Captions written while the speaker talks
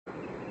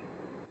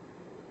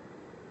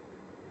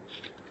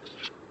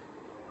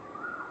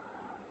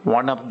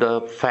One of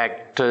the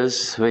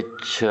factors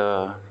which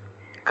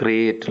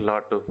create a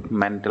lot of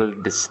mental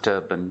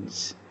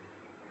disturbance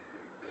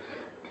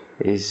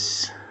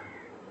is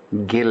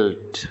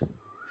guilt.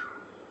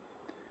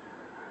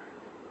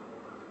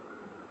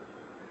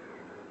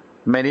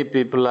 Many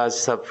people are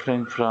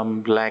suffering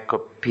from lack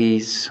of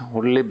peace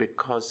only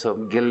because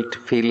of guilt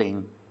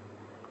feeling.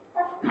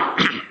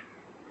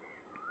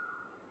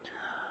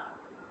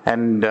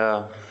 And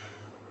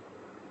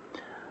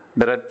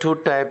there are two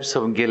types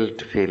of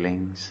guilt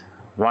feelings.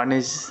 One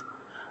is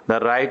the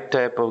right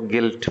type of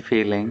guilt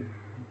feeling.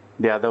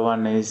 The other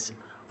one is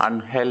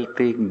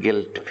unhealthy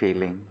guilt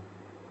feeling.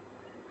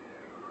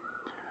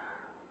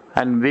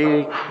 And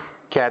we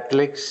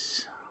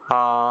Catholics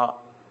are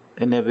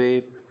in a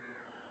way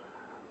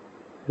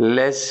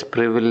less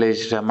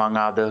privileged among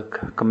other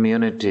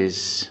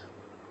communities,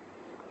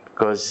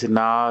 because in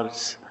our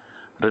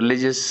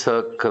religious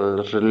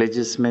circle,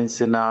 religious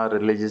means in our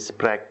religious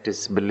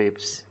practice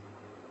beliefs,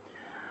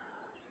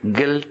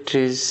 guilt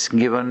is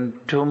given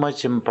too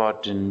much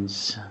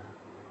importance,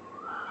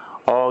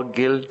 or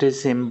guilt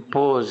is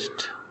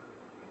imposed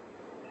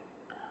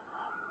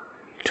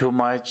too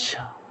much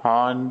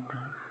on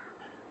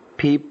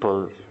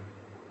people,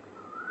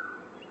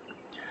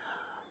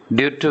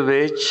 due to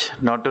which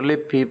not only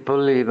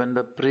people, even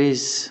the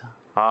priests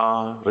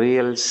are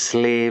real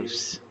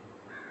slaves.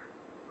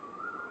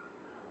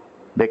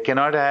 They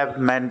cannot have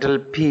mental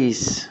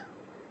peace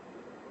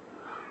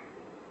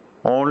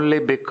only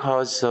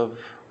because of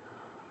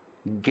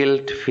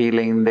guilt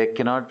feeling. They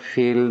cannot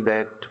feel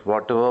that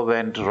whatever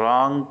went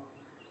wrong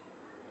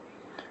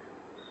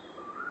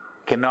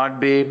cannot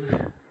be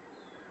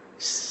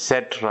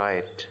set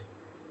right.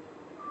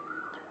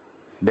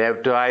 They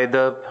have to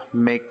either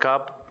make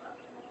up,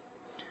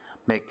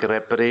 make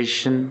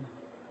reparation,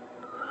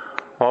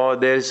 or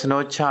there is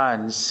no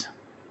chance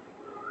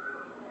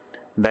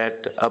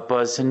that a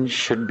person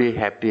should be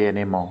happy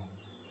anymore.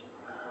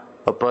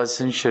 A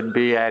person should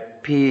be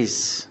at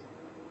peace.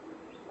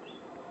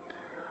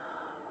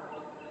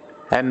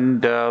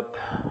 And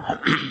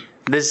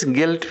this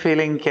guilt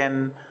feeling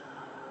can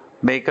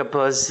make a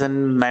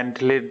person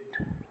mentally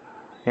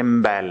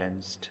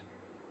imbalanced,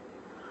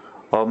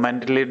 or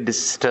mentally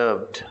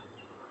disturbed,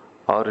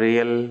 or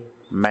real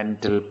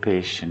mental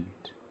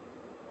patient.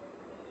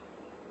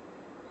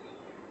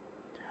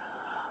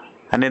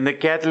 And in the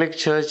Catholic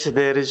Church,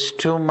 there is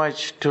too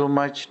much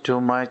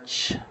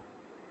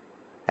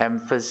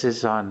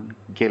emphasis on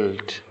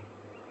guilt.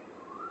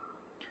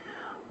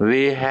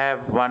 We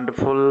have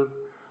wonderful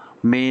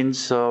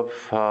means of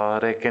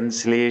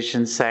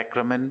reconciliation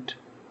sacrament,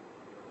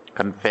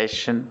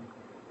 confession.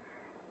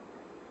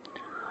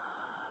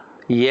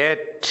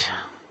 Yet,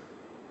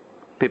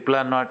 people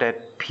are not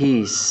at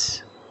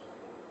peace.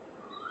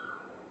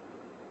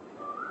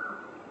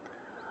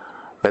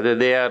 Whether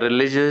they are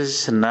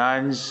religious,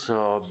 nuns,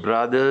 or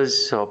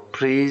brothers, or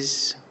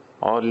priests,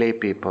 or lay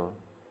people.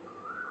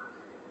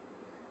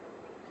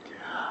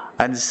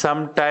 And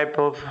some type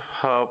of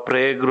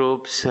prayer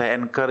groups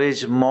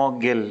encourage more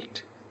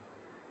guilt.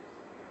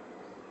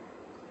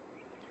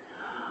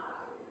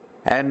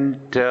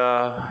 And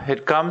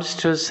it comes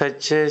to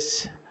such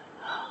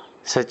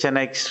an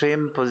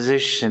extreme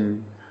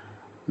position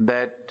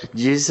that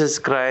Jesus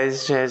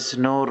Christ has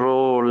no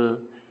role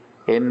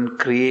in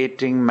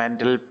creating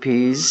mental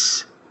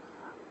peace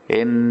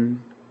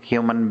in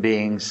human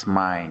beings'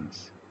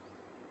 minds.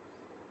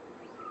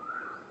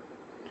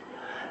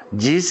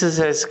 Jesus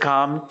has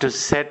come to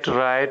set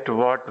right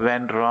what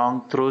went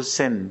wrong through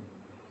sin.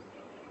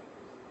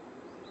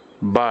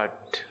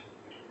 But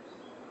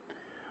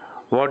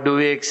what do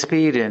we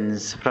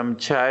experience from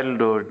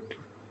childhood?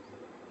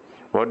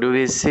 What do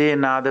we see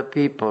in other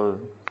people?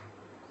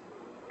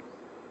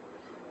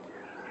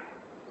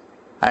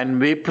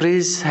 And we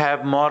priests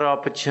have more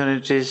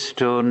opportunities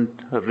to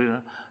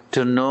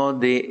know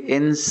the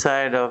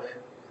inside of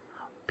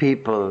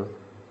people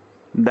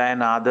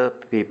than other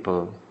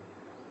people.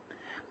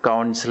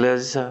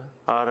 Counselors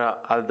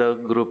are other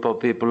group of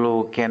people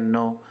who can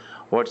know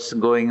what's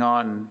going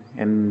on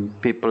in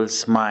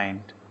people's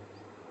mind.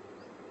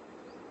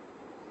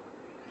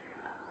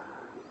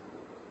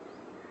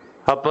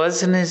 A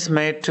person is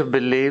made to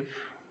believe,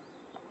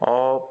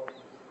 or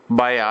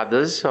by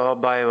others or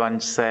by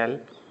oneself,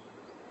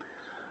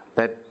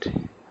 that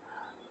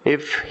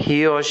if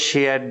he or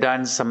she had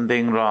done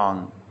something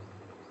wrong,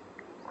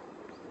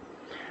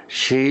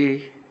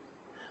 she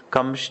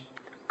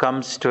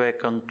comes to a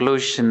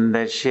conclusion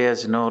that she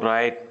has no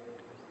right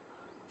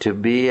to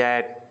be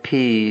at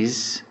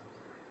peace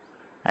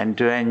and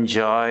to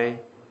enjoy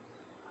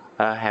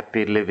a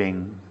happy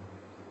living.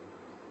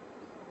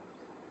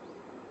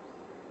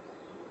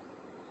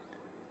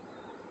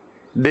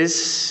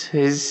 This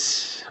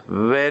is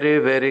very,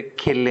 very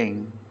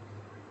killing.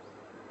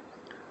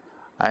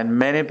 And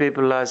many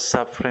people are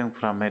suffering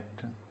from it.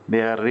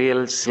 They are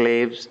real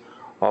slaves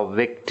or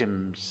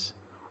victims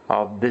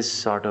of this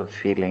sort of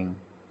feeling.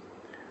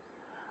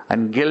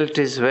 And guilt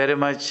is very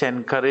much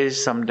encouraged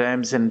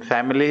sometimes in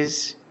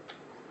families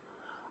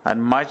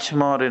and much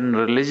more in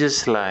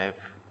religious life,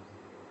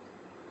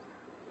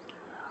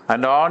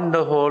 And on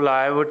the whole,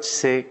 I would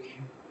say,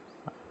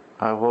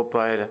 I hope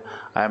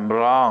I'm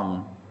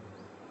wrong.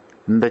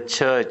 In the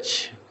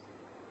church,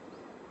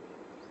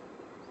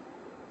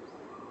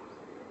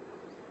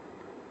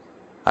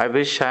 I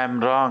wish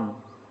I'm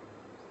wrong,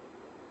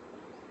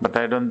 but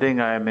I don't think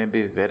I may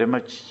be very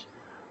much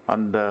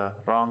on the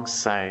wrong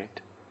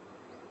side.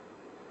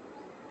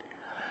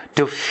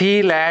 To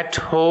feel at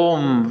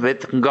home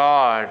with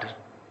God,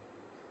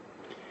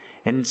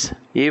 and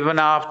even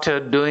after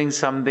doing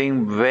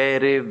something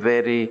very,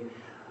 very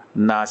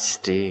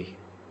nasty,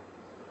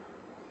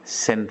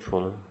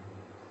 sinful.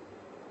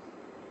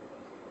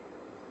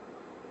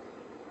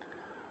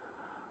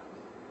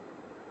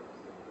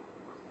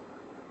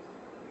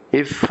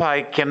 If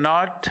I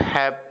cannot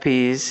have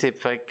peace,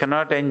 if I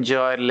cannot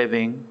enjoy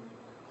living,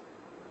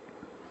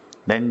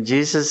 then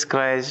Jesus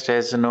Christ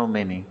has no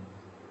meaning.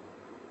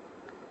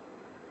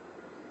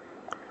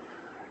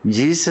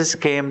 Jesus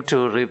came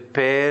to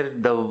repair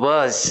the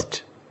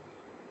worst.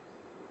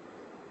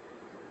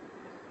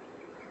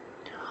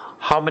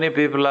 How many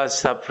people are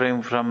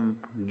suffering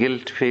from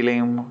guilt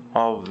feeling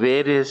of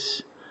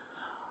various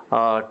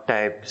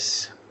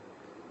types?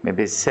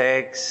 Maybe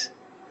sex,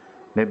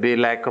 maybe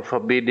lack of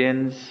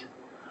obedience,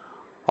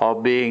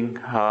 or being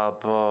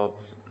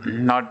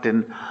not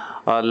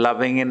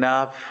loving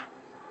enough,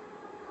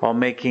 or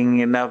making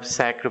enough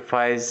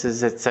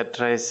sacrifices,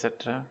 etc.,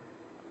 etc.,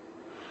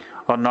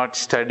 or not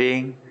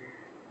studying.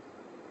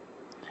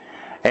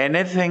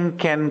 Anything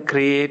can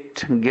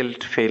create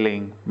guilt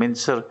feeling,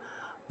 means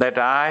that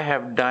I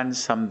have done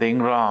something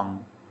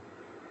wrong.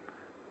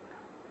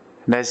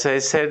 And as I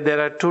said, there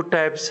are two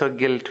types of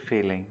guilt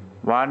feeling.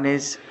 One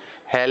is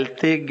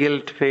healthy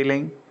guilt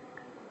feeling.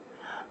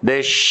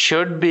 There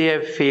should be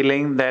a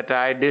feeling that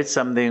I did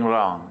something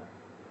wrong.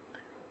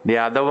 The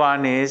other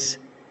one is,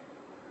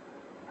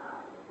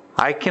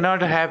 I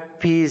cannot have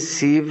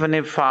peace even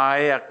if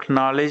I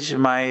acknowledge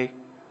my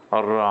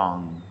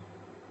wrong.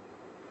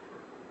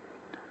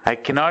 I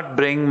cannot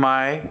bring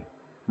my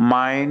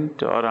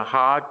mind or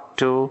heart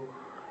to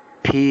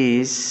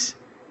peace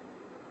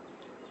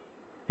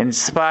in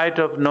spite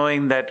of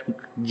knowing that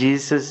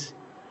Jesus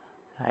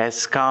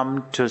has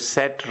come to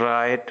set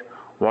right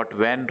what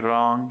went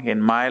wrong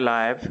in my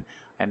life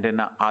and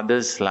in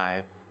others'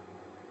 life.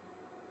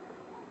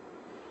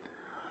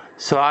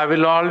 So I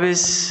will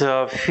always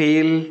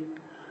feel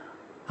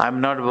I'm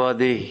not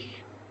worthy.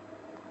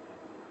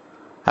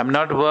 I'm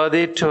not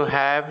worthy to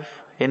have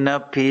inner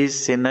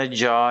peace, inner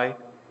joy,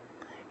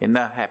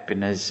 inner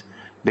happiness,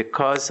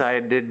 because I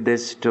did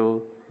this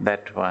to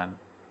that one.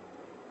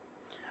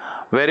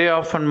 Very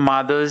often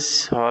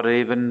mothers or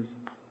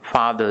even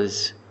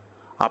fathers,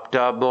 after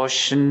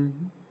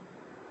abortion,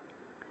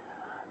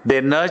 they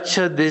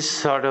nurture this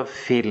sort of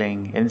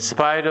feeling in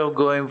spite of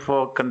going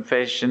for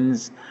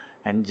confessions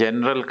and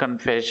general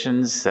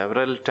confessions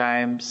several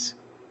times.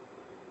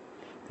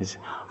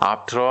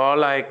 After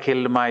all, I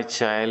killed my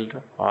child,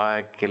 or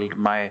I killed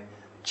my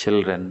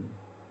children.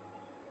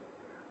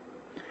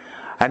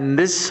 And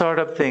this sort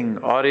of thing,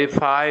 or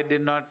if I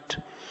did not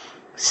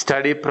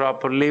study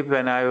properly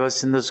when I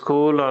was in the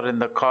school or in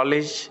the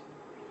college,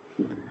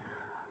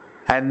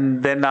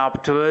 and then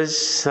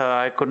afterwards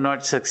I could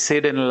not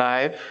succeed in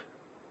life,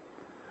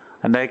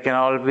 and I can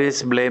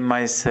always blame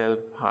myself.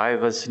 I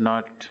was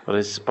not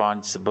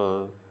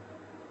responsible.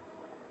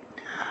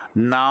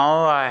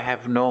 Now I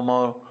have no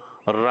more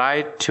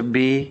right to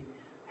be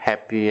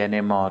happy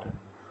anymore.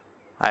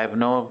 I have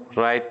no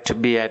right to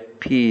be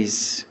at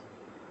peace.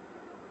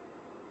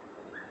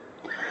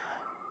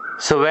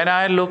 So when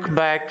I look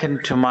back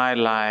into my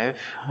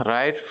life,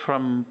 right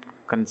from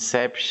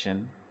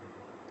conception,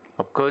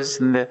 of course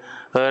in the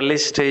early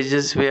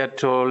stages we are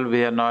told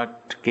we are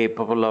not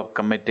capable of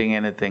committing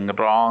anything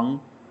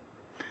wrong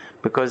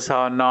because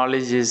our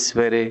knowledge is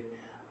very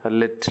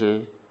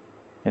little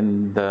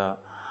in the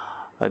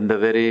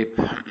very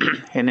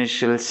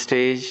initial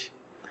stage.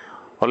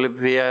 Only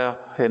we are,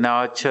 in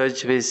our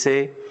church we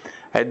say,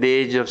 at the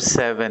age of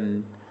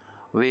 7,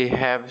 we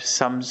have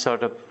some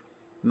sort of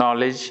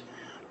knowledge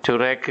to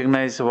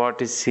recognize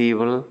what is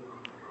evil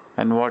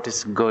and what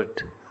is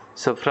good.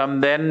 So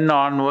from then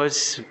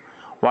onwards,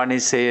 one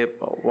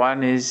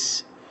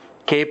is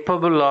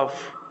capable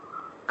of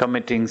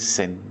committing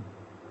sin.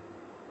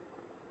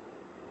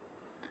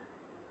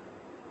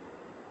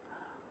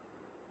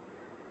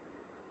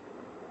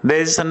 There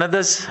is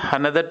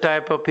another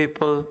type of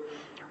people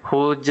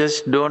who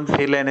just don't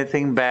feel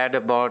anything bad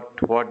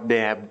about what they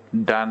have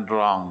done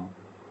wrong.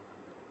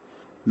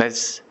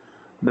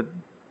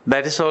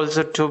 That is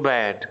also too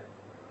bad.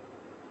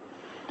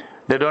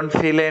 They don't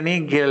feel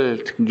any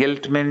guilt.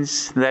 Guilt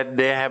means that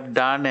they have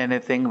done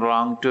anything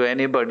wrong to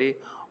anybody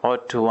or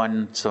to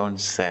one's own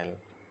self.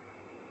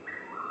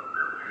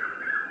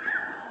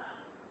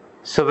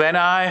 So when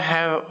I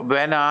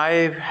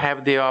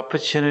have the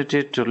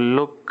opportunity to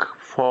look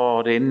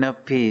for inner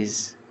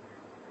peace,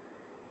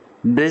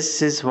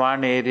 this is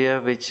one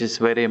area which is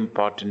very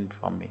important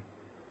for me.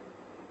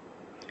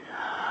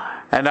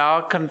 And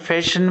our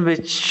confession,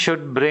 which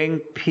should bring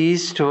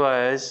peace to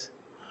us,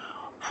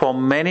 For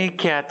many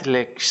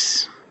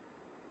Catholics,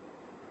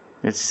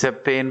 it's a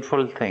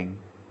painful thing.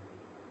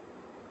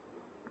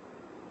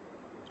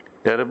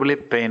 Terribly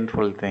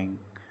painful thing.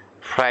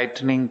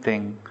 Frightening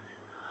thing.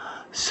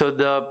 So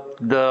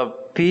the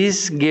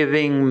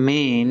peace-giving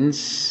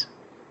means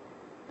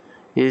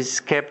is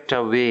kept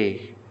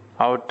away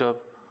out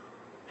of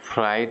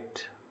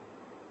fright.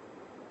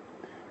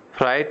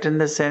 Fright in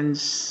the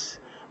sense,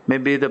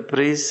 maybe the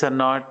priests are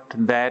not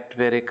that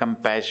very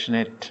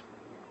compassionate.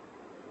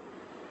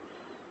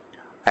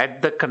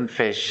 At the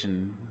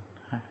confession,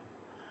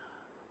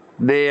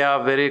 they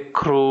are very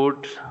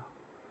crude,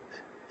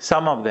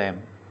 some of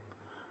them.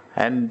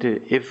 And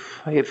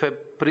if a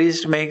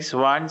priest makes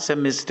once a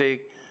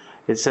mistake,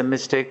 it's a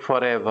mistake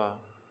forever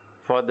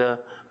for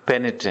the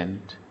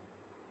penitent.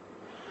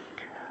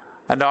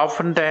 And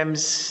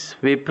oftentimes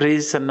we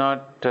priests are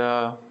not,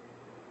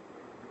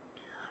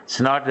 it's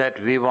not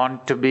that we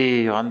want to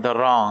be on the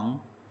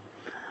wrong,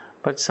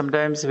 but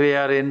sometimes we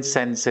are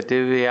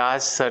insensitive, we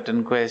ask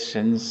certain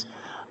questions,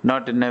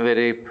 not in a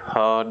very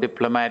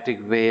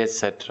diplomatic way,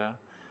 etc.,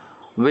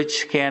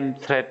 which can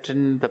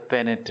threaten the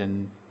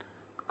penitent.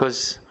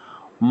 Because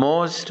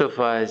most of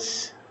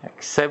us,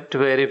 except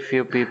very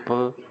few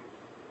people,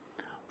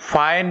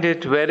 find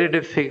it very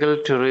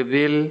difficult to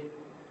reveal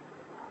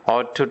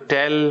or to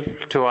tell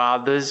to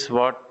others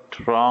what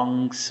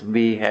wrongs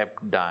we have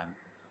done.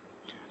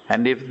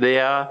 And if they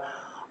are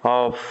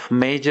of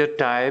major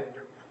type,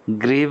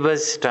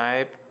 grievous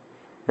type,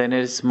 then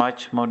it is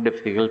much more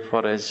difficult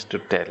for us to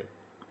tell.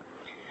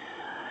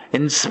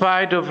 In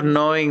spite of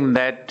knowing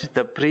that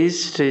the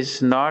priest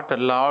is not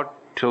allowed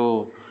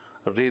to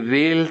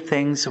reveal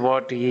things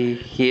what he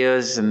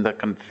hears in the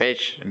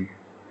confession,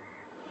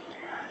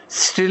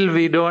 still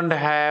we don't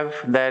have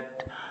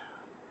that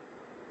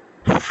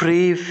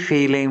free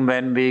feeling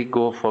when we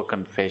go for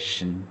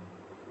confession.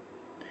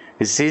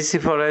 It's easy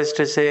for us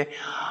to say,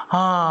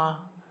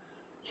 I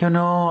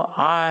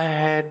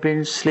had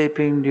been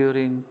sleeping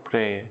during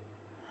prayer,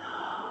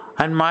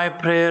 and my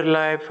prayer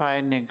life I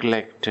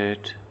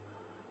neglected.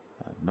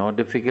 No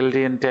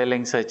difficulty in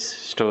telling such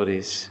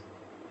stories.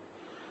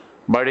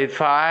 But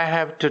if I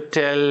have to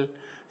tell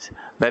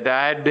that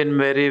I had been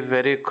very,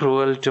 very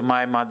cruel to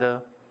my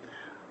mother,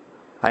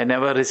 I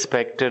never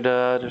respected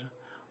her,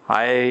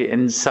 I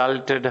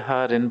insulted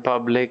her in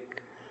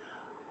public,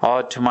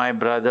 or to my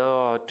brother,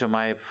 or to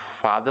my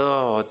father,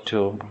 or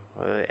to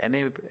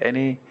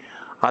any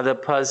other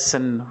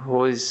person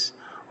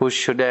who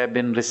should have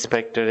been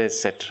respected,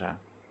 etc.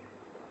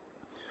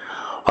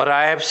 Or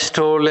I have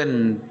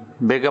stolen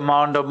big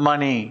amount of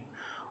money,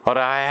 or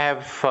I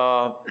have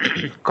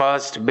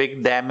caused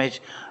big damage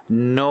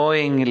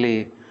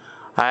knowingly.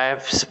 I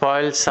have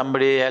spoiled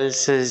somebody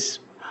else's,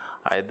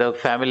 either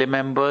family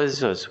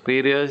members or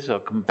superiors or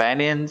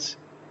companions,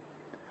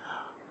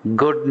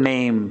 good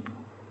name,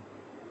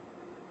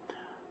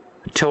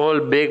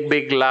 told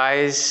big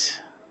lies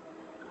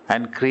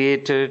and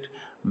created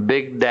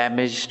big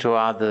damage to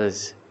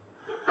others.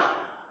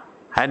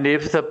 And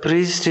if the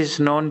priest is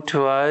known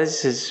to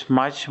us, it's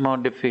much more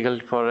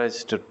difficult for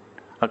us to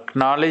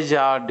acknowledge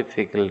our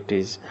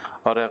difficulties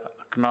or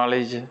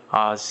acknowledge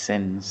our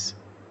sins.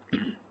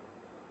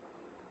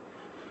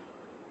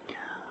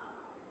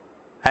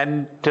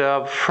 And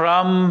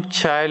from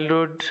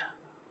childhood,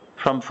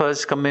 from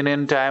First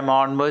Communion time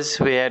onwards,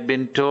 we had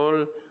been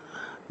told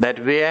that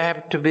we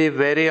have to be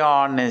very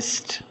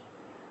honest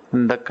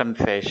in the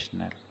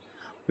confessional.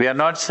 We are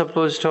not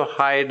supposed to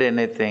hide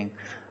anything.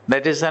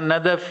 That is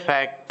another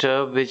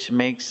factor which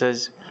makes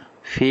us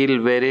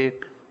feel very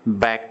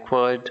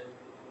backward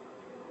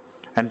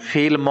and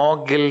feel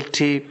more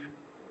guilty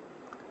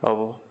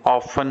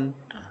often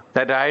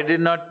that I did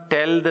not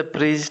tell the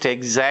priest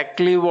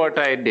exactly what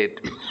I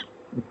did,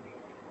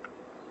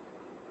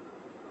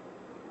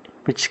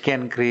 which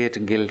can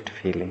create guilt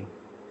feeling.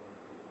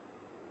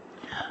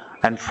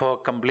 And for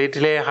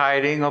completely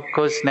hiding, of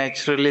course,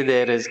 naturally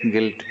there is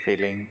guilt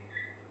feeling.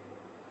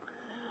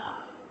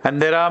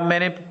 And there are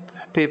many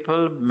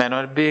people, may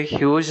not be a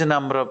huge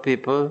number of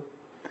people,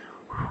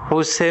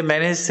 who say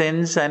many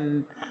sins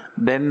and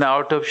then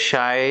out of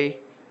shyness,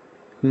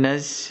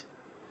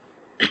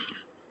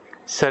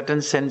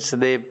 certain sins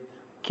they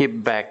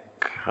keep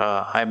back.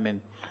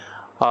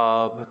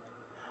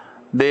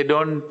 They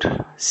don't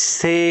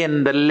say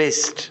in the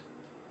list,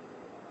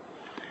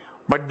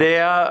 but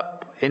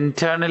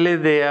internally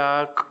they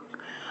are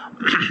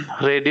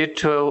ready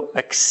to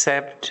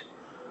accept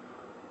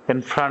in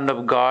front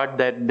of God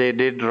that they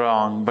did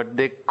wrong, but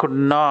they could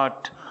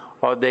not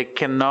or they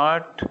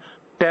cannot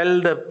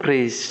tell the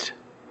priest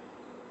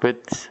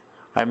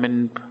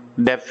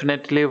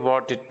definitely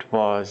what it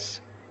was.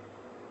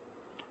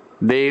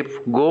 They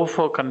go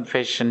for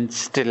confession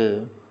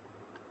still,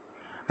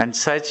 and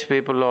such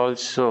people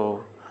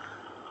also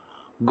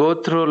go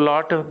through a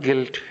lot of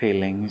guilt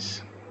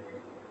feelings.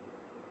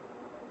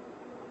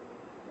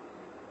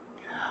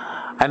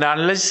 And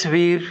unless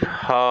we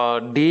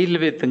deal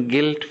with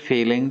guilt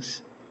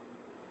feelings,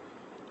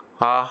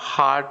 our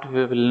heart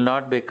will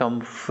not become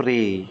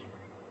free.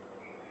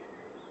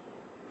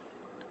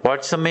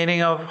 What's the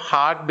meaning of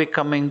heart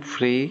becoming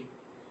free?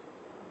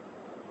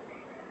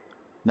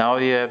 Now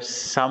you have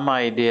some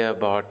idea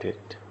about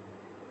it.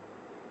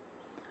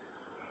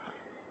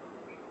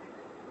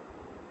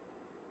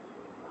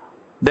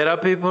 There are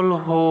people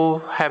who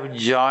have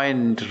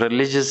joined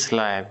religious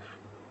life,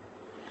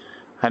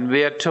 and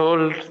we are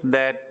told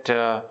that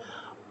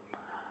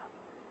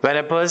when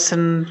a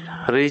person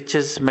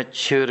reaches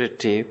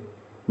maturity,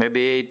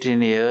 maybe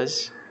 18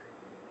 years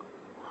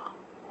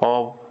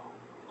or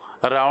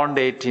around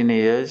 18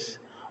 years,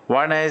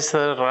 one has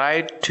the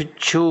right to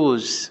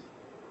choose.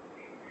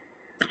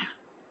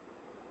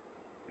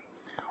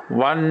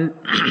 One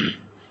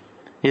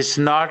is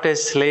not a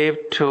slave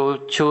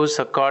to choose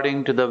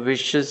according to the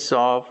wishes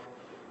of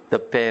the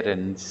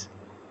parents.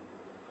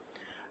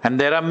 And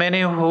there are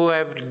many who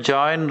have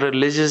joined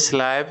religious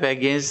life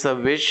against the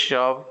wish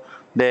of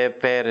their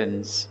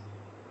parents.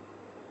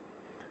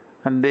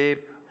 And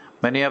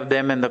many of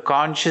them in the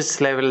conscious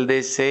level,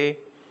 they say,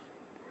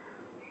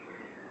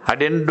 I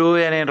didn't do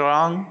any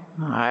wrong,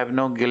 I have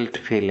no guilt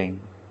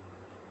feeling.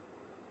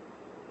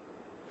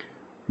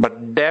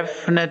 But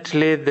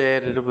definitely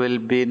there will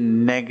be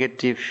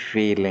negative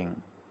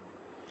feeling.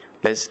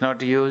 Let's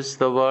not use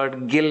the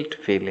word guilt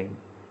feeling.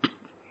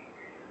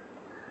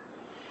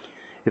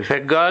 If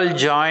a girl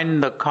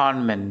joined the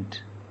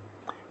convent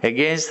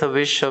against the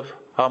wish of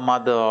her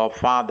mother or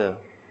father,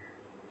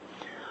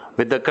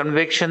 with the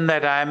conviction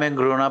that I am a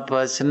grown-up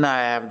person,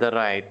 I have the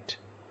right,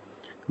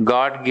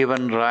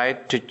 God-given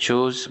right to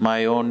choose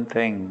my own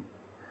thing,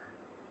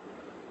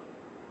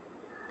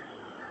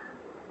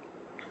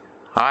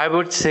 I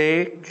would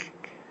say,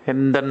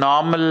 in the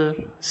normal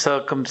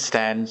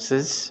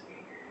circumstances,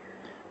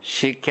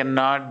 she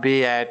cannot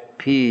be at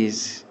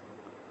peace.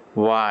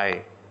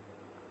 Why?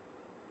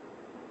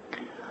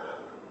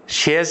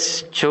 She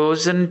has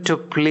chosen to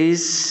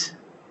please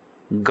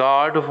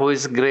God, who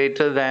is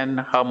greater than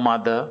her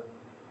mother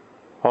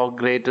or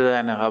greater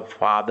than her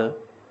father.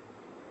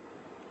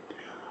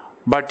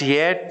 But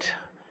yet,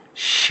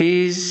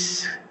 she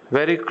is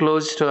very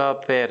close to her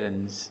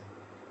parents.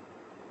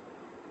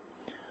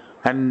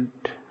 And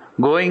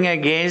going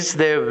against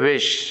their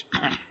wish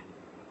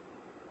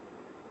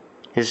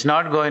is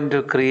not going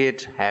to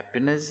create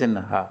happiness in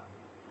her.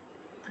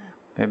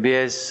 Maybe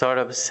a sort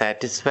of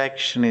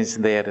satisfaction is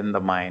there in the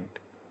mind.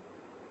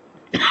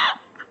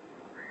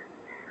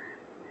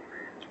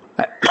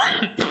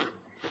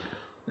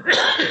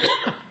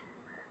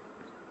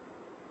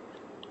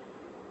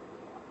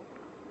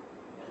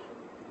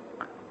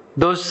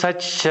 Though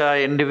such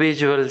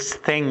individuals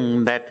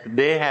think that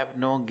they have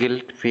no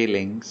guilt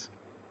feelings,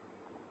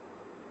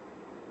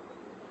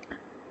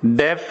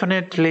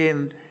 definitely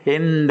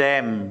in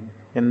them,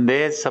 in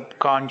their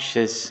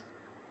subconscious,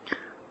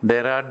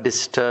 there are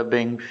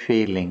disturbing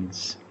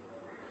feelings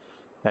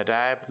that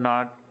I have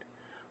not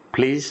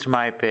pleased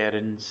my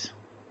parents,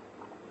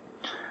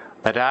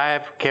 that I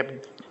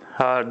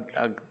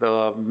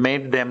have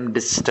made them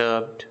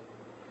disturbed,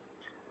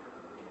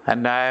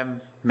 and I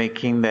am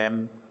making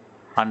them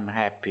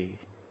unhappy.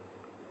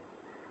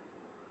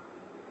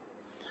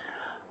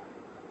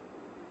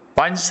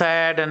 Once I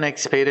had an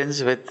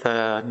experience with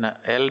an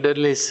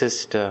elderly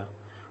sister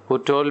who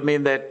told me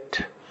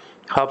that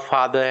her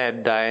father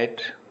had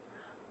died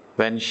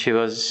when she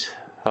was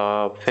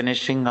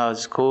finishing her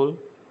school,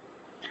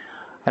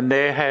 and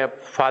her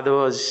father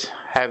was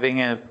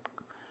having a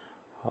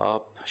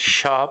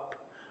shop,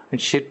 and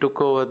she took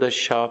over the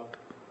shop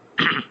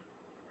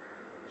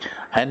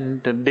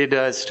and did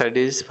her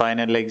studies,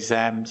 final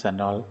exams and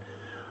all.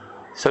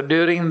 So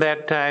during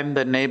that time,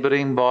 the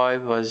neighboring boy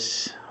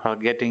was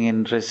getting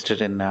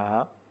interested in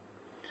her.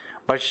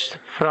 But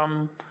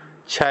from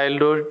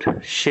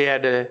childhood, she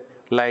had a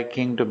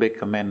liking to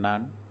become a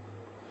nun.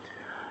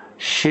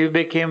 She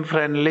became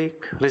friendly,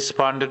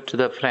 responded to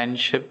the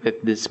friendship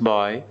with this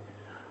boy,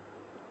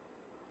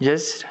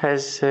 just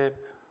as a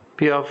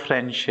pure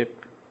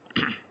friendship,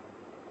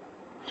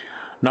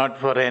 not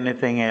for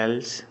anything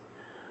else.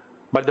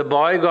 But the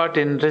boy got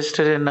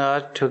interested in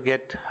her to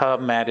get her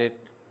married.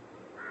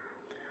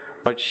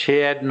 But she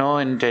had no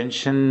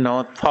intention,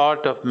 no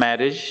thought of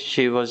marriage.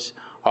 She was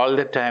all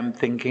the time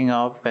thinking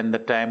of when the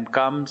time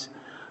comes,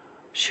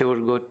 she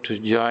would go to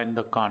join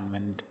the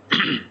convent.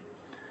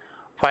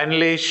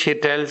 Finally, she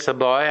tells the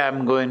boy,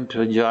 I'm going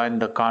to join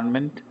the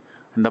convent.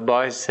 And the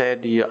boy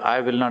said, I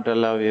will not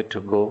allow you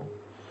to go.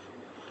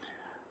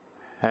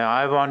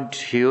 I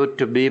want you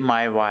to be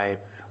my wife.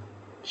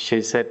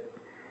 She said,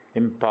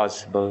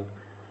 impossible.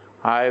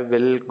 I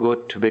will go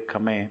to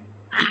become a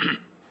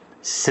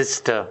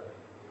sister.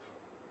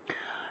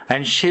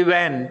 And she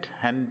went,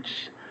 and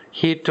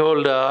he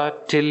told her,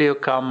 till you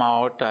come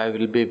out, I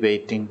will be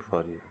waiting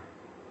for you.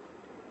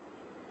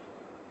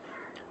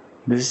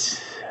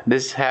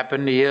 This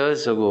happened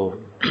years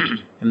ago.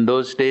 In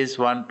those days,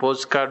 one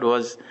postcard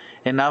was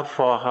enough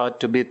for her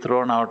to be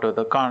thrown out of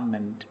the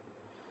convent.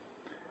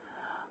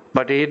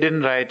 But he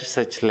didn't write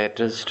such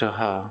letters to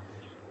her.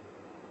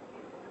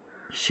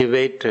 She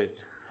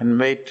waited and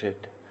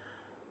waited,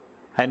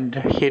 and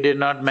he did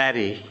not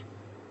marry.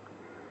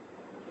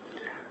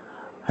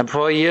 And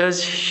for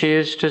years she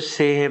used to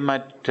see him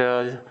at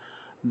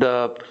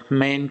the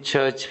main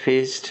church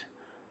feast.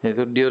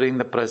 During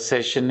the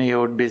procession, he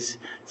would be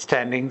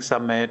standing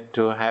somewhere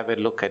to have a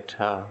look at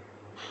her.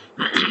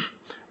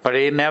 But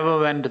he never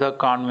went to the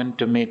convent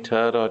to meet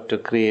her or to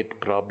create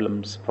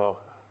problems for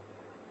her.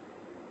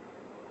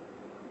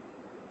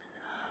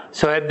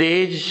 So at the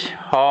age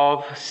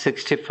of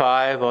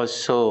 65 or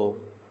so,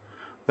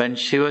 when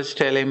she was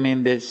telling me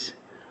this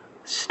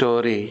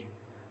story,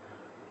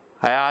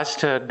 I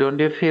asked her, "Don't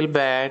you feel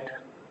bad?"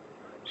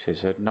 She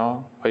said,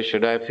 "No, why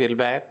should I feel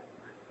bad?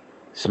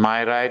 It's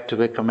my right to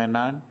become a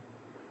nun.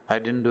 I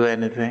didn't do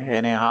anything,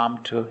 any harm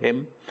to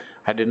him.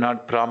 I did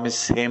not promise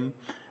him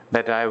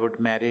that I would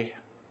marry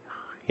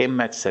him,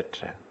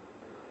 etc."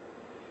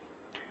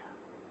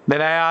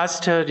 Then I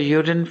asked her, "You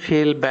didn't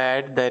feel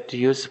bad that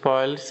you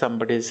spoiled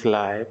somebody's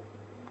life?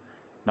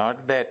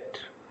 Not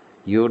that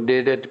you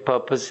did it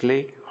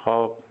purposely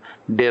or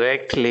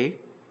directly,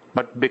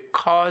 but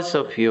because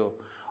of you,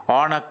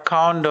 on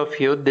account of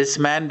you, this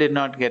man did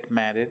not get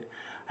married,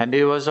 and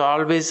he was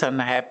always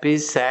unhappy,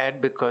 sad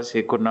because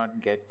he could not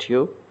get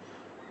you."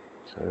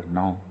 So,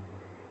 no.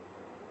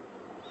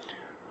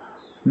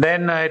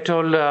 Then I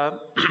told her,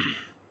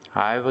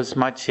 I was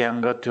much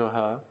younger to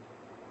her.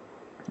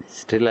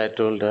 Still, I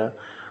told her,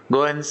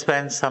 "Go and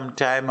spend some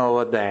time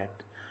over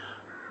that."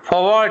 "For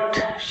what?"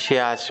 she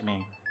asked me.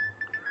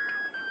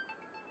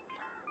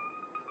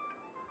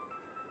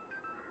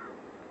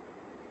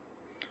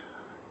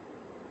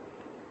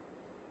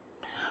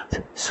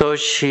 So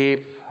she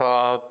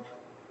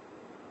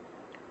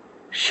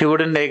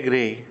wouldn't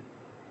agree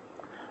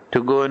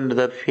to go into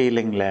the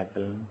feeling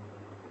level.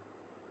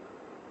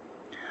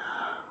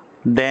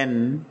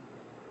 Then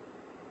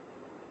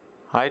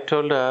I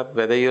told her,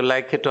 whether you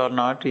like it or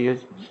not, you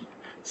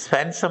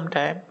spend some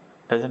time,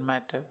 doesn't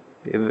matter,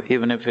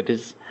 even if it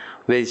is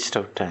waste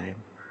of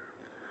time.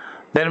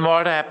 Then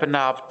what happened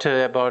after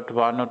about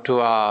 1 or 2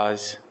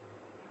 hours,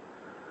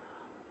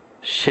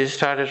 she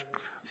started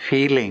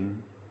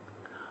feeling,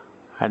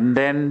 and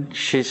then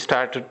she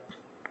started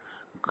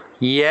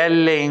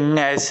yelling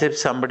as if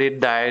somebody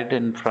died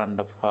in front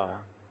of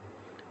her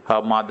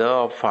mother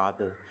or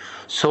father.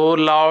 So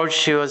loud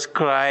she was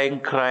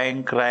crying,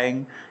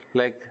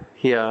 like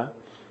here.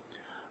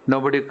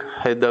 Nobody,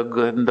 in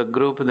the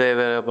group there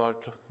were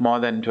about more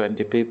than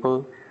 20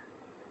 people.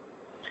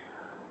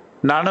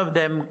 None of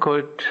them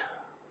could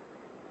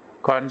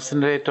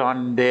concentrate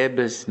on their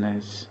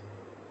business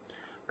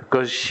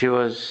because she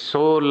was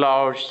so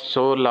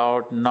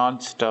loud,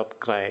 non-stop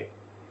crying.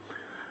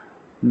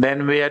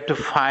 Then we had to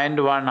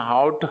find one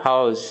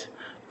outhouse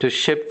to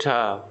shift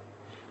her,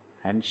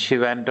 and she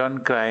went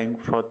on crying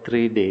for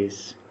 3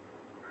 days.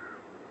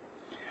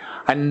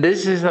 And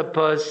this is a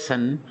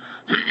person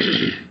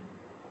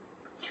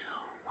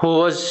who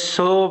was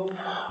so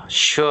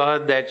sure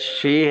that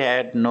she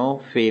had no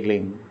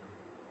feeling.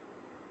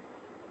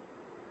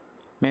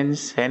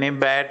 Means any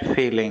bad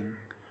feeling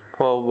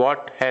for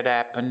what had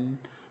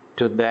happened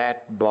to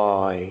that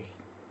boy.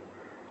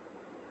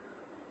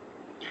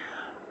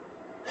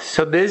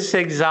 So this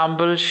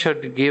example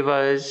should give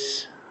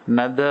us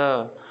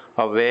another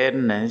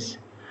awareness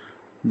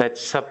that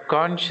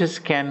subconscious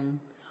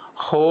can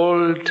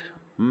hold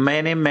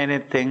many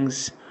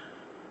things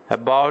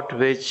about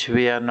which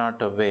we are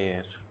not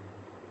aware,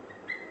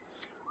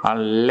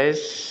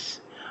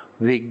 unless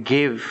we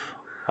give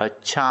a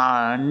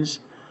chance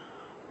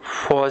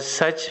for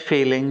such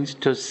feelings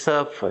to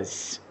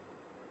surface.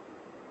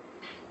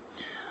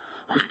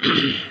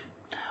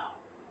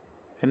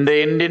 In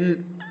the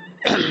Indian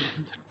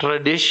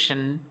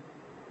tradition,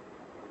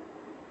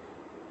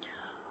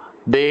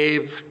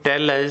 they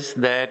tell us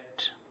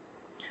that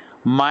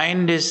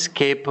mind is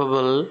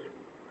capable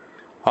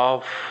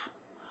of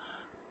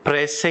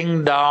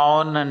pressing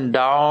down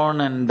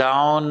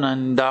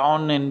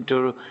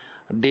into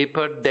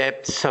deeper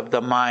depths of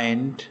the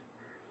mind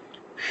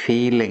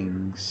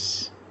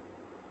feelings,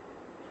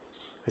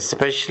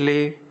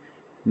 especially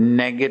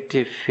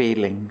negative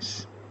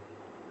feelings.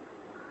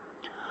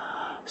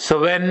 So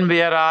when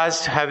we are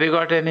asked, "Have you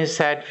got any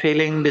sad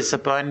feeling,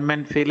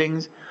 disappointment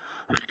feelings?"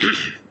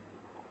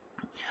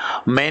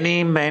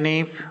 many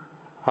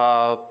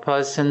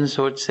persons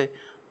would say,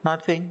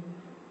 "Nothing.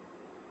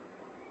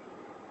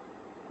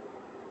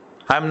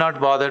 I'm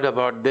not bothered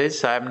about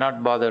this, I'm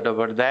not bothered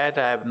about that,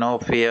 I have no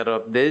fear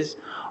of this,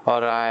 or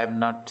I am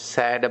not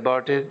sad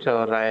about it,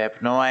 or I have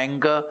no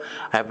anger,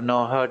 I have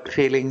no hurt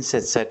feelings,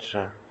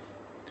 etc."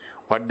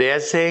 What they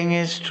are saying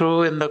is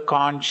true in the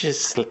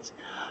conscious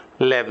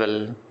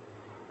level,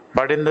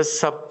 but in the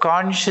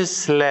subconscious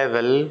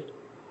level,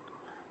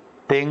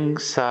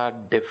 things are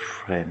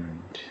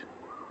different.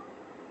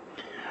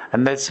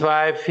 And that's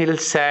why I feel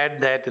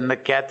sad that in the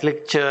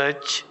Catholic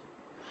Church,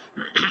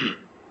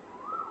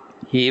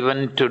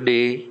 even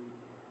today,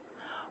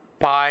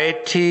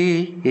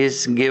 piety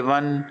is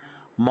given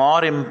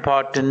more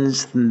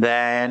importance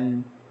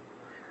than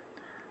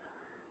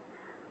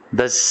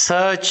the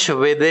search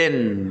within.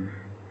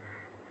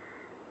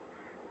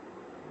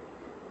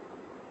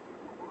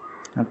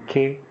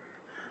 Okay?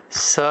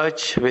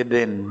 search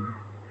within.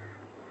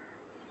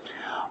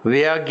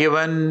 We are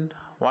given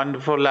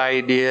wonderful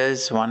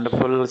ideas,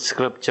 wonderful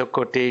scripture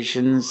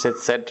quotations,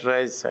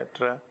 etc.,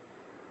 etc.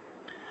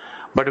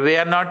 But we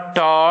are not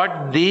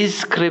taught these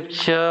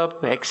scripture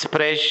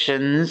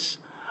expressions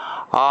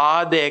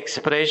are the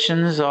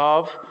expressions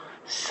of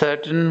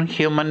certain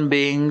human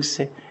beings'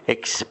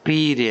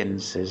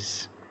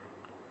 experiences.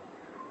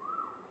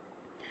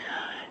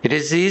 It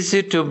is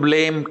easy to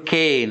blame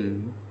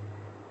Cain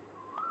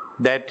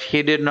that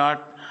he did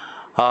not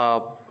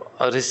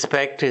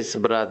respect his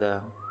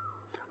brother.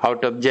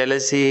 Out of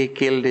jealousy, he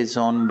killed his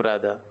own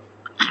brother.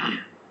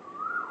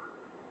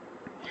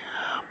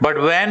 But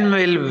when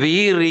will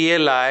we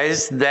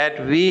realize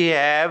that we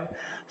have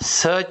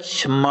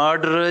such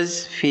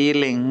murderous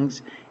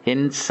feelings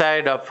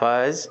inside of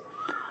us,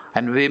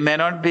 and we may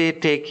not be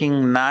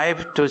taking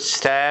knife to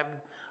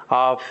stab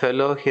our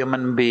fellow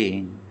human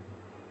being,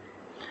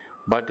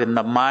 but in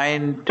the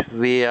mind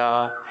we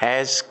are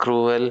as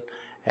cruel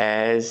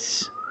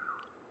as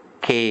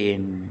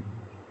Cain.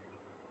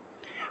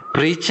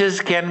 Preachers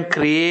can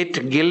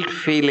create guilt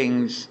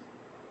feelings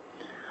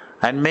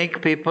and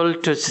make people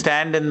to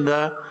stand in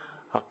the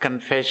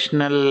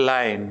confessional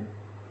line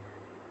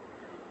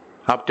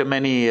after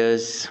many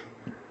years,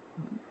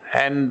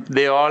 and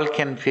they all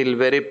can feel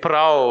very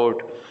proud.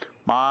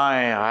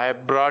 I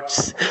brought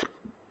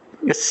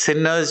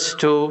sinners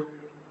to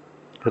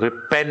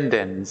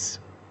repentance.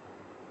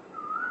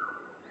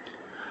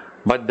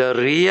 But the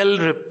real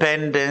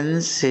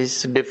repentance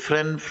is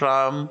different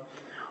from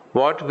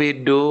what we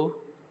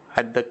do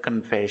at the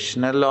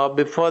confessional or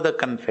before the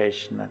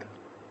confessional.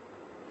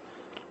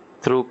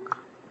 Through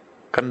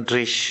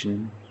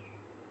contrition.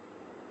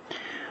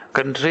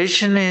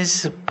 Contrition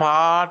is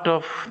part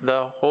of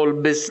the whole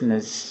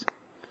business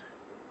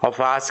of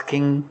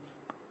asking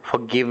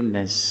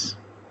forgiveness.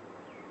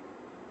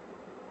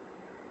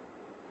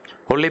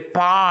 Only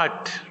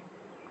part.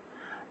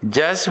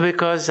 Just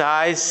because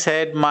I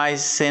said my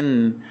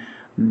sin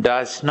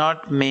does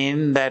not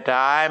mean that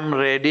I am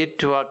ready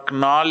to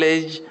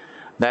acknowledge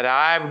that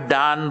I have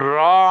done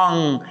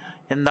wrong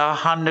in the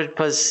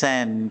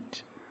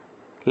 100%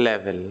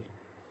 level.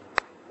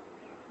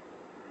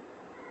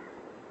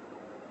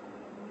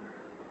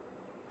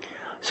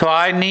 So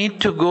I need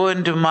to go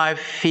into my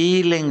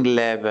feeling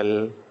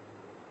level.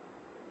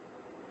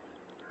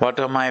 What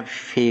are my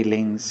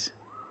feelings?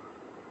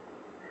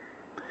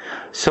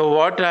 So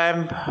what I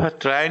am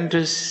trying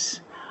to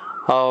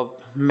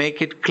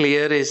make it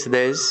clear is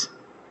this.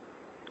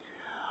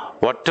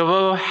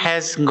 Whatever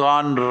has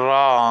gone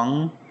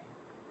wrong,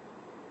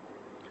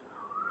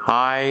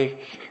 I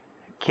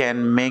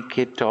can make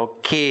it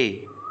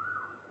okay.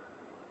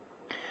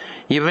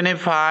 Even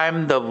if I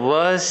am the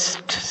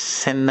worst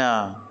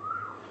sinner,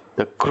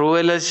 the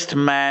cruelest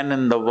man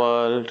in the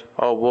world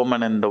or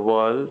woman in the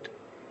world,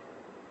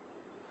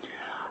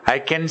 I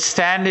can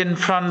stand in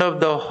front of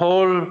the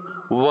whole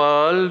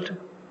world.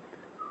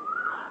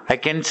 I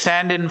can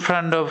stand in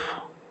front of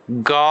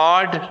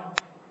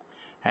God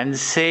and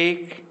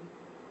say,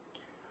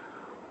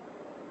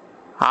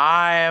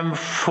 I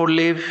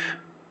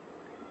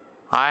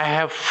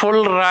have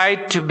full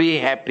right to be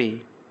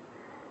happy.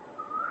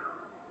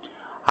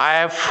 I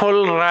have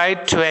full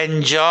right to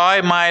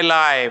enjoy my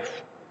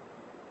life.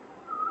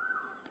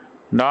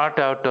 Not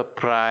out of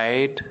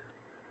pride,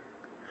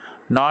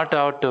 not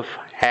out of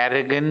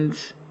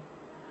arrogance,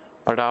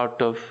 but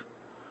out of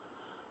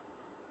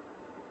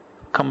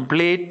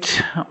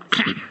complete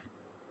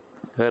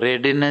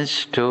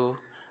readiness to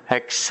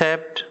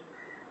accept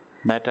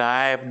that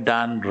I have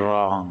done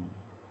wrong.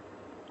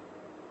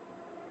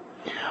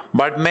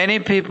 But many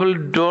people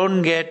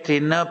don't get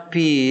inner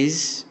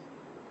peace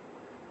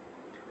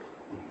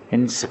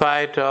in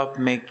spite of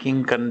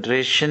making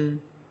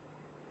contrition,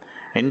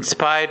 in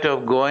spite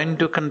of going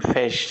to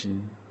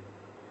confession.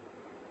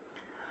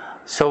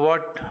 So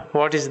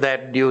what is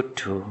that due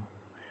to?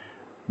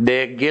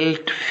 Their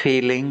guilt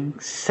feeling,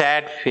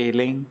 sad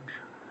feeling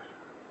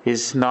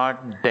is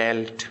not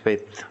dealt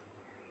with.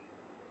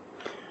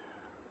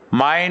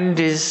 Mind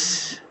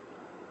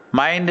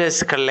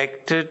has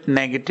collected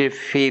negative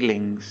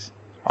feelings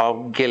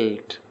of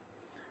guilt,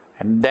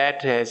 and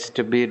that has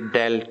to be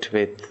dealt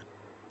with.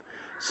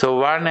 So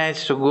one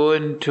has to go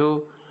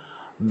into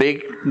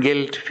big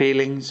guilt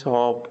feelings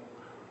or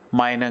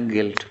minor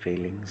guilt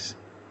feelings.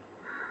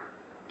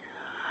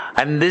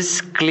 And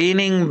this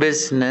cleaning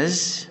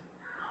business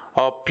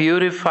or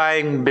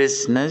purifying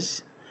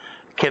business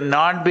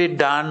cannot be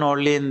done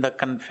only in the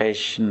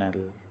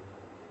confessional.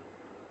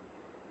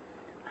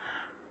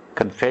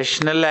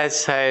 Confessional,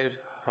 as I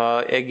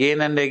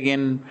again and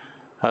again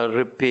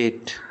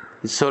repeat,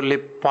 is only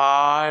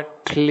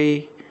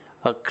partly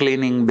a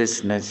cleaning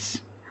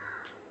business.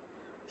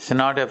 It's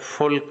not a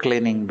full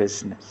cleaning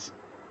business,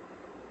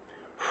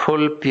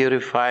 full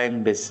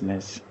purifying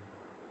business.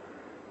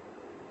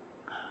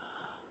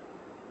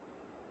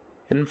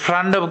 In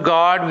front of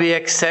God, we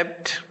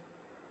accept,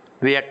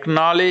 we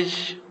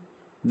acknowledge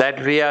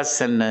that we are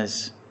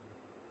sinners.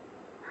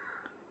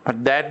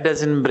 But that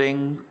doesn't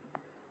bring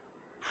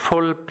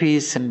full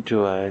peace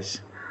into us.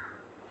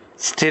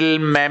 Still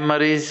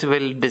memories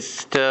will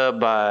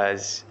disturb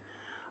us.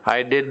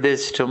 I did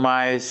this to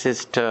my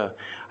sister.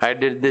 I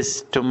did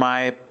this to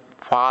my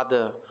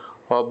father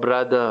or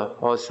brother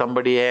or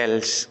somebody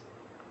else.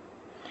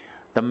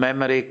 The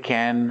memory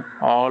can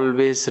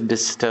always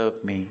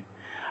disturb me.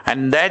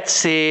 And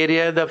that's the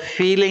area, the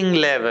feeling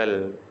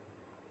level.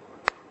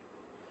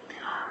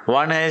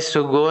 One has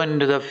to go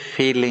into the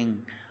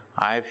feeling.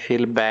 I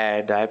feel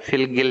bad. I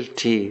feel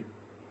guilty.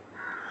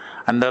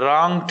 And the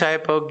wrong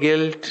type of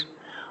guilt,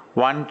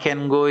 one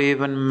can go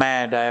even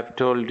mad. I have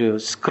told you,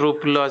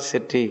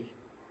 scrupulosity.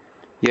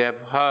 You have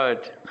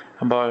heard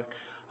about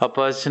a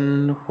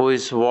person who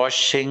is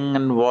washing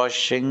and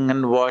washing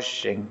and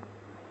washing.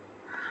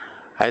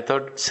 I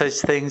thought such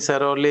things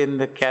are only in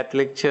the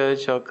Catholic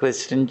Church or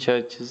Christian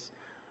churches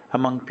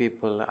among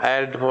people. I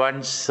had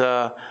once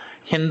a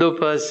Hindu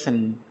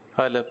person,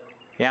 a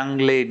young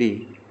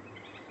lady,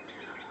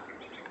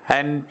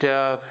 and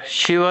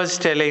she was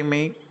telling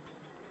me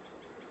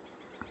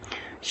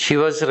she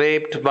was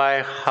raped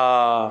by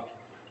her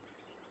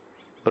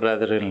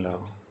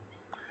brother-in-law.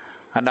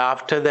 And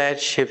after that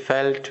she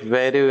felt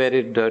very,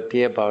 very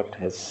dirty about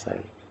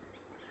herself.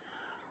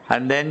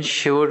 And then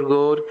she would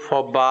go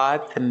for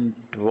bath and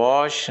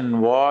wash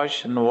and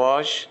wash and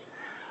wash.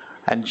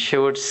 And she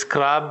would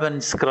scrub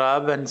and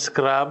scrub and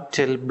scrub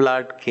till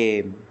blood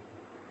came.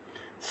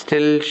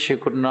 Still she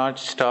could not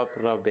stop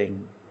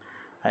rubbing.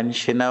 And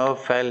she never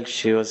felt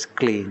she was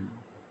clean.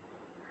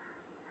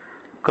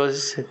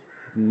 Because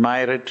in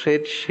my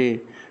retreat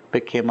she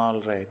became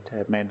all right.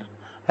 I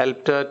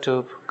helped her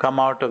to come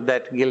out of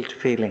that guilt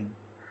feeling.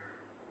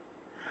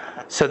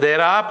 So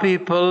there are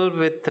people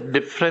with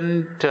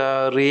different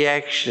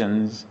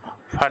reactions,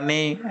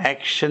 funny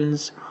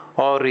actions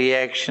or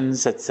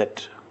reactions,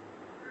 etc.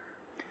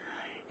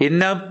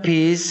 Inner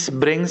peace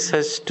brings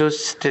us to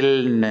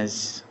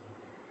stillness.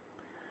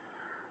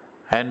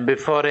 And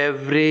before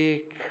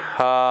every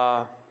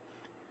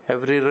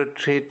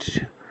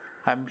retreat,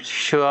 I'm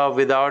sure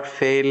without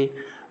fail,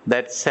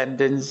 that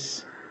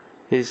sentence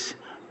is,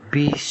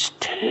 be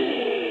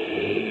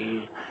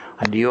still.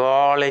 And you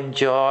all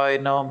enjoy,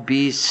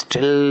 be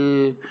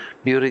still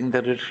during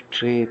the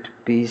retreat,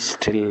 be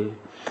still.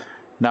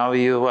 Now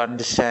you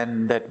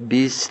understand that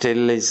be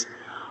still is,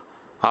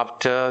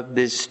 after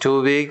these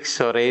 2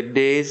 weeks or 8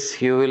 days,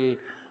 you will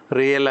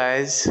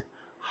realize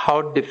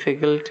how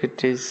difficult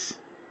it is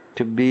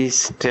to be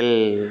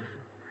still.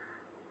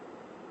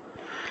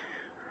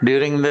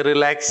 During the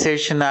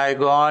relaxation, I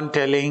go on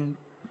telling,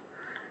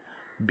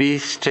 be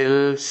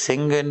still,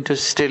 sink into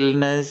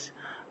stillness.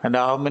 And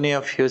how many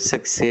of you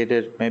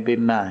succeeded? Maybe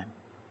 9.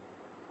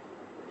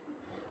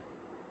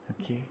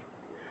 Okay.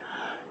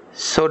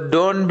 So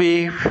don't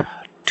be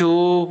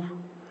too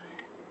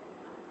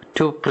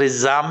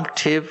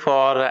presumptive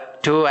or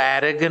too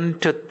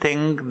arrogant to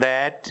think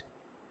that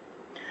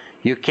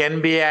you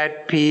can be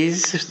at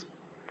peace,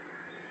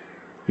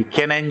 you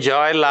can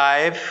enjoy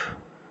life,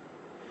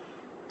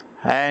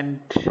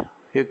 and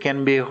you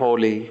can be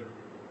holy.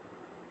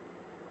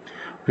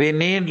 We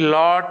need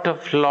lot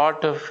of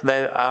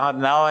that.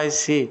 Now I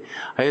see.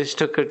 I used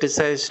to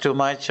criticize too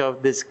much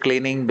of this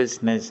cleaning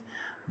business.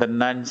 The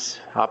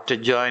nuns, after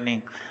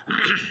joining,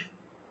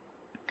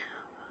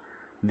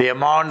 the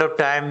amount of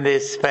time they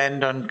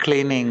spend on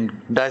cleaning,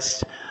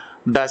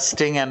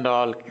 dusting and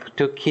all,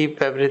 to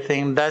keep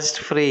everything dust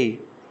free.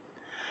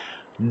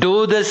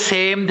 Do the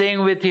same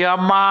thing with your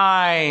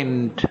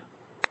mind.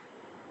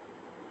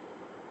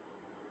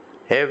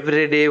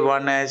 Every day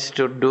one has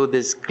to do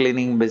this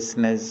cleaning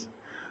business.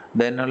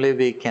 Then only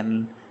we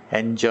can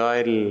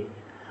enjoy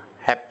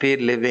happy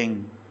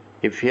living.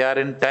 If we are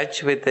in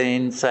touch with the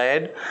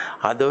inside,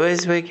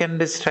 otherwise we can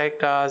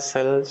distract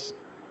ourselves.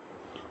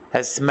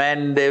 As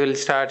men, they will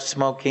start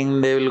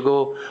smoking, they will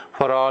go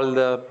for all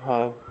the,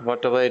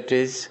 whatever it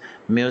is,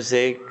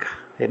 music,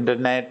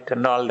 internet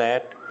and all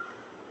that.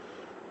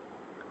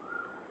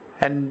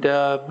 And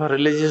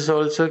religious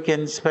also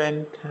can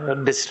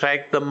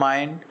distract the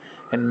mind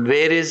in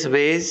various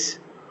ways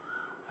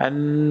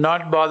and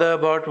not bother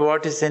about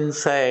what is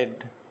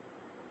inside,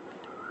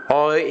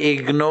 or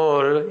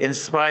ignore in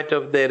spite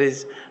of there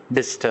is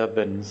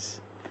disturbance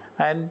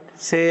and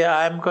say,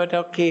 I am quite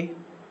okay.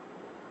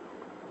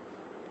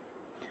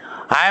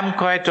 I am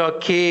quite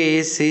okay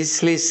is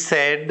easily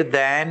said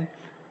than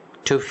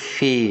to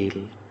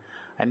feel.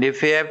 And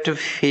if we have to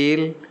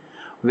feel,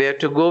 we have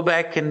to go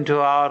back into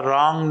our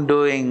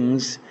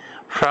wrongdoings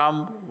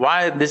from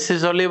why this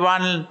is only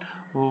one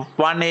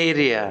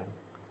area,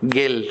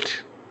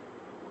 guilt.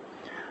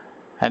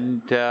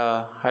 And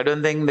I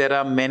don't think there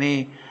are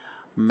many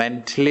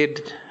mentally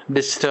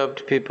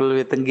disturbed people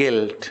with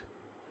guilt.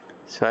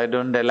 So I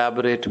don't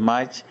elaborate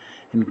much.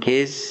 In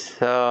case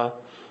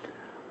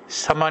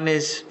someone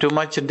is too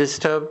much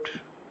disturbed,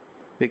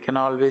 we can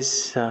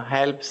always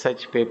help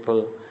such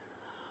people.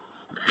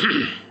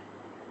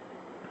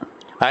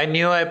 I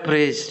knew a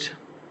priest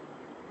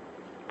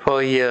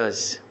for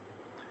years.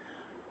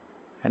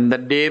 And the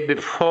day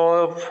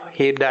before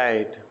he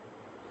died,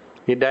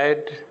 He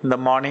died in the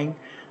morning.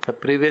 The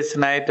previous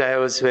night I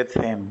was with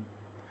him.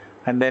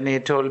 And then he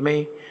told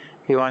me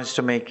he wants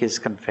to make his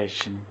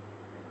confession.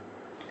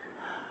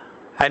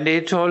 And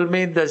he told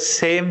me the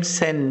same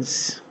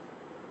sins,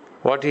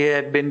 what he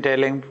had been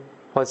telling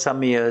for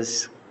some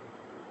years.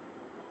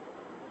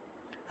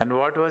 And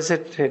what was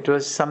it? It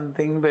was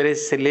something very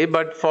silly,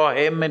 but for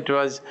him it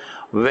was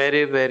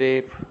very,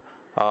 very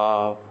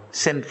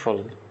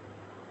sinful.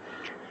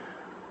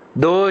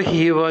 Though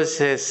he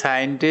was a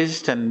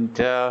scientist and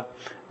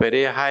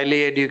very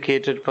highly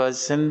educated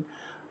person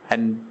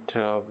and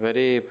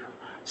very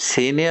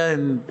senior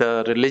in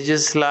the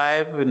religious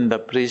life, in the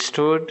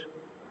priesthood,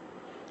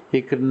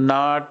 he could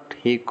not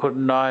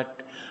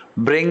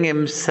bring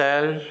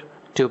himself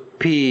to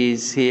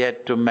peace. He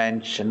had to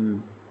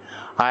mention,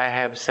 I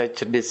have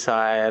such a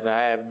desire,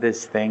 I have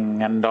this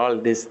thing, and all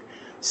this,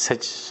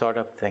 such sort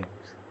of things.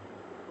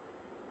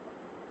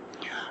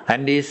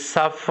 And he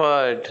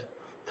suffered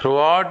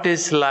throughout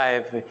his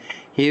life.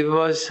 He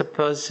was a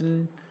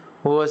person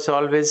who was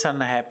always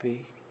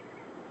unhappy.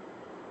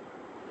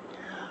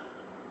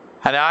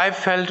 And I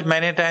felt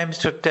many times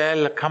to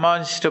tell, come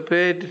on,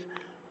 stupid,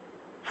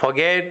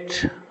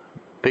 forget,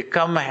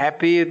 become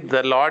happy.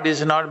 The Lord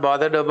is not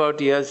bothered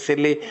about your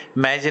silly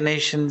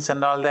imaginations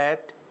and all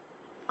that.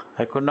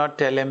 I could not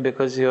tell him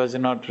because he was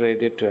not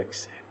ready to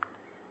accept.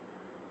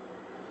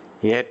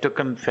 He had to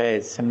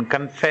confess and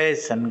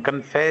confess and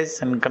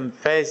confess and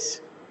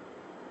confess.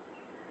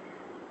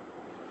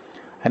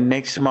 And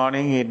next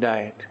morning he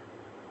died.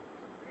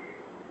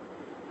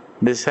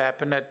 This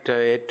happened at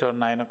 8 or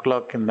 9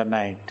 o'clock in the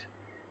night.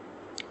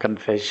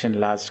 Confession,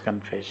 last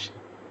confession.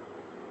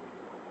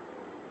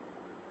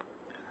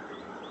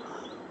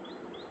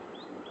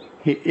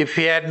 If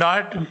he had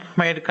not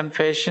made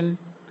confession,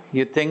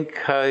 you think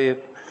he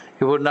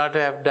would not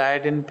have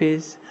died in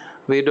peace?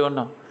 We don't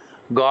know.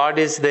 God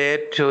is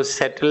there to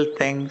settle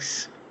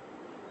things.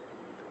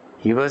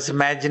 He was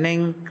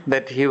imagining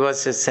that he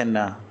was a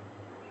sinner.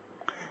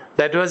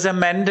 That was a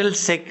mental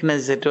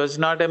sickness. It was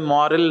not a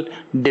moral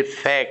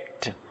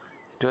defect.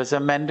 It was a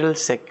mental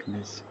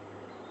sickness.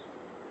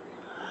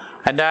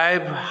 And I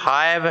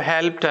have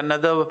helped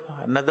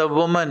another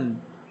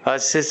woman, her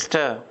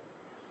sister.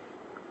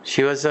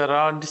 She was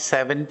around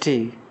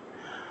 70.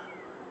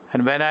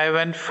 And when I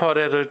went for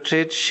a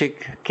retreat, she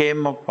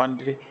came up one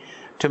day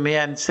to me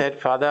and said,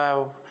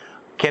 Father,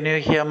 can you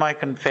hear my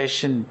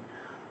confession?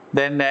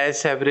 Then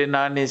as every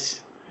nun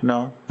is,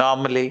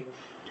 normally,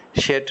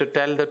 she had to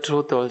tell the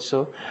truth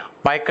also.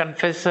 My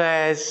confessor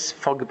has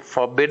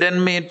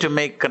forbidden me to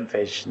make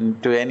confession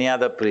to any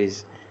other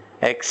priest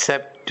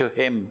except to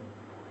him.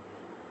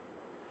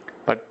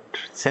 But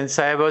since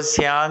I was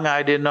young,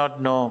 I did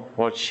not know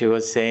what she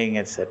was saying,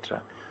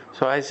 etc.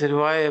 So I said,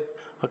 why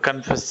a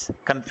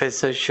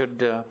confessor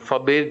should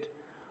forbid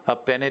a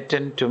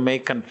penitent to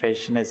make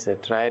confession,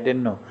 etc. I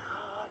didn't know.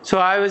 So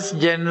I was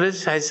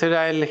generous. I said,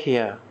 I'll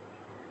hear.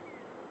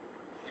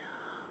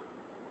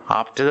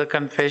 After the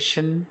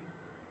confession,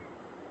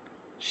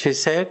 she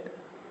said,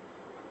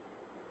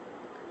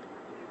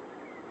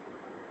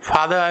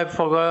 Father, I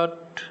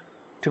forgot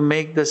to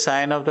make the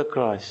sign of the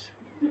cross.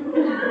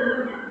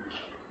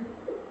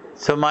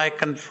 So my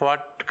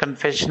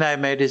confession I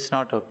made is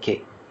not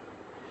okay.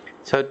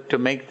 So to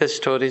make the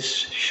story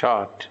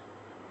short,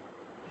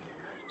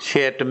 she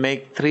had to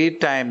make 3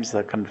 times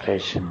the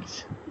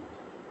confessions.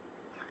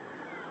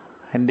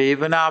 And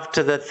even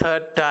after the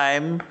 3rd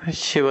time,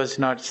 she was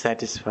not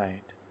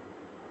satisfied.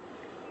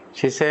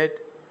 She said,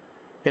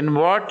 in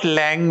what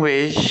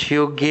language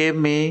you gave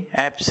me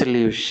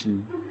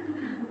absolution?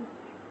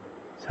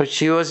 So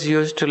she was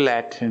used to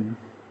Latin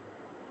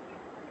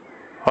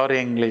or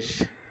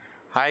English.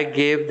 I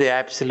gave the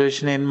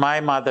absolution in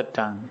my mother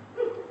tongue.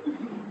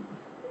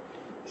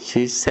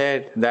 She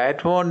said,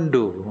 that won't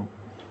do.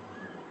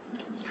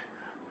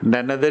 And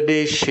another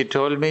day she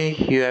told me,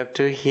 you have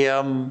to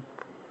hear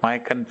my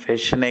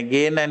confession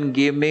again and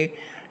give me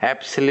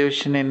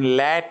absolution in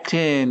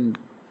Latin.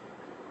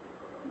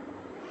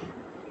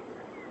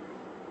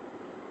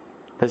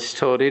 The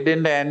story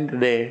didn't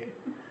end there.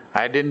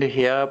 I didn't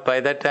hear. By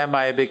that time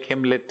I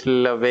became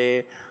little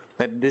aware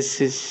that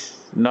this is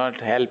not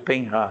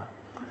helping her.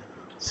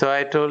 So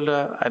I told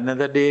her,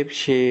 another day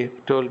she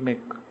told me,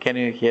 can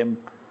you hear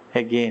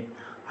again?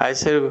 I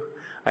said,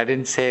 I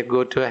didn't say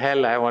go to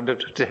hell, I wanted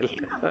to tell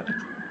her.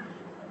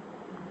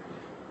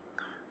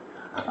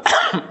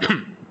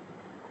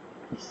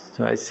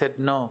 So I said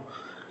no.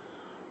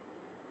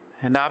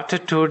 And after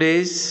 2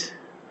 days,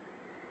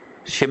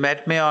 she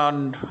met me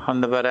on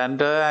the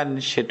veranda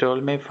and she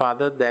told me,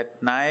 Father,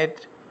 that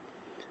night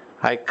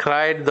I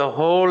cried the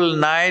whole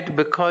night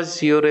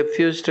because you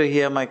refused to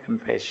hear my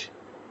confession.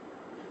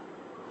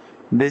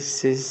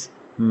 This is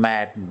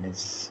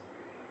madness.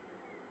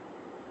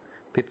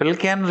 People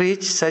can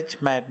reach such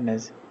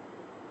madness.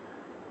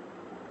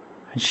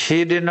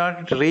 She did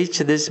not reach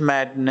this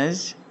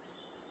madness,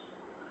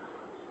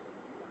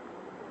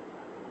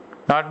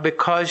 not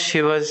because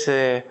she was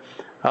an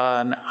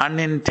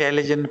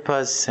unintelligent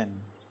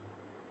person.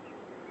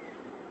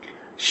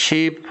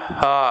 She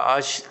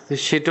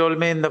told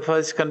me in the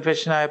first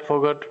confession I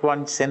forgot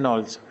one sin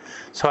also.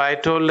 So I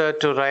told her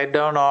to write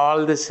down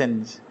all the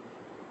sins.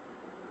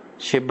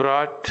 She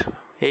brought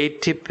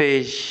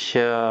 80-page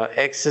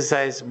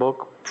exercise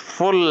book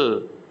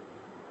full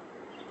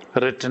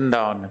written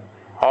down.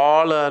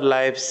 All her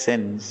life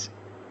sins.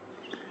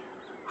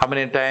 How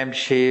many times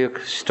she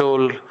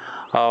stole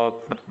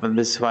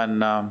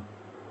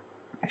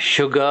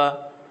sugar,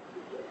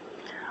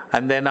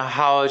 and then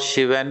how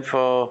she went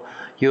for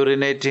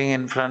urinating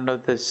in front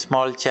of the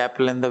small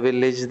chapel in the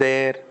village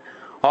there.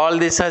 All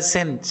these are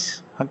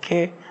sins,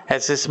 okay?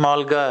 As a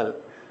small girl,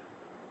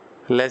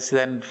 less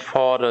than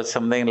 4 or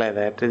something like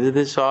that. This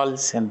is all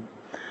sin.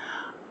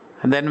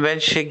 And then when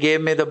she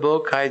gave me the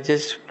book, I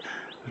just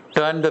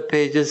turned the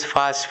pages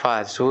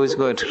fast. Who is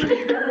going to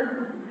read?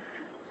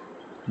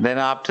 Then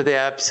after the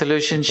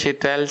absolution, she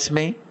tells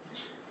me,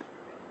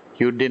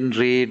 you didn't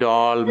read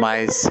all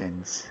my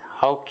sins.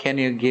 How can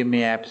you give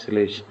me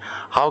absolution?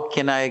 How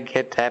can I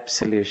get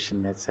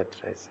absolution,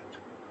 etc., etc.?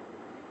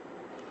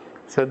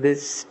 So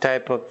this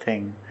type of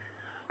thing.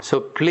 So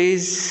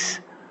please,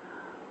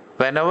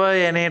 whenever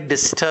any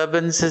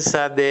disturbances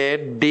are there,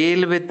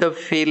 deal with the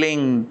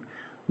feeling.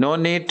 No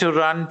need to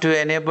run to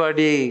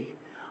anybody.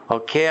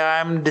 Okay,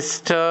 I am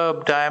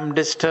disturbed, I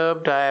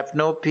have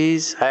no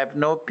peace,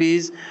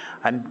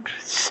 and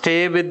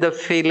stay with the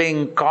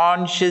feeling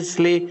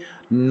consciously,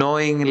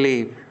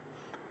 knowingly.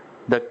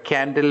 The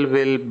candle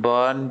will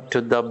burn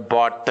to the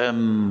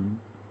bottom.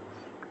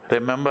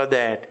 Remember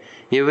that.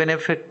 Even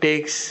if it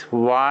takes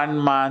 1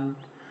 month,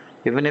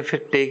 even if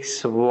it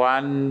takes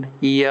 1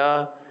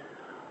 year,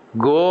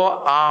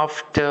 go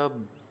after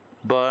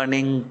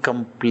burning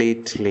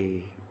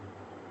completely.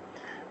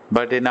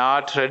 But in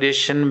our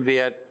tradition, we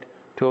are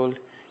told,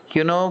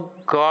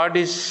 God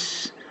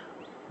is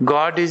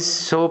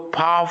so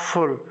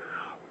powerful.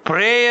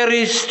 Prayer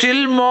is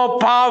still more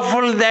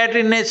powerful, that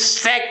in a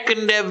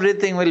second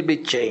everything will be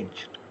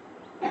changed.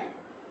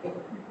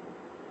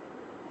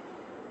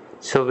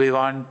 So we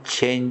want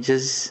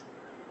changes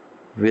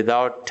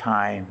without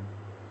time.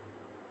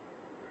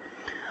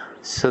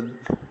 So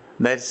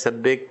that's a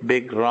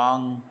big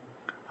wrong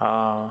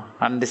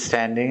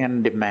understanding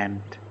and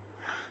demand.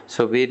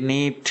 So we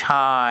need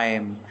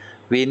time,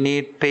 we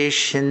need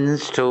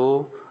patience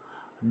to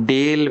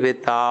deal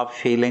with our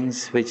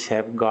feelings which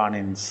have gone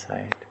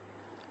inside.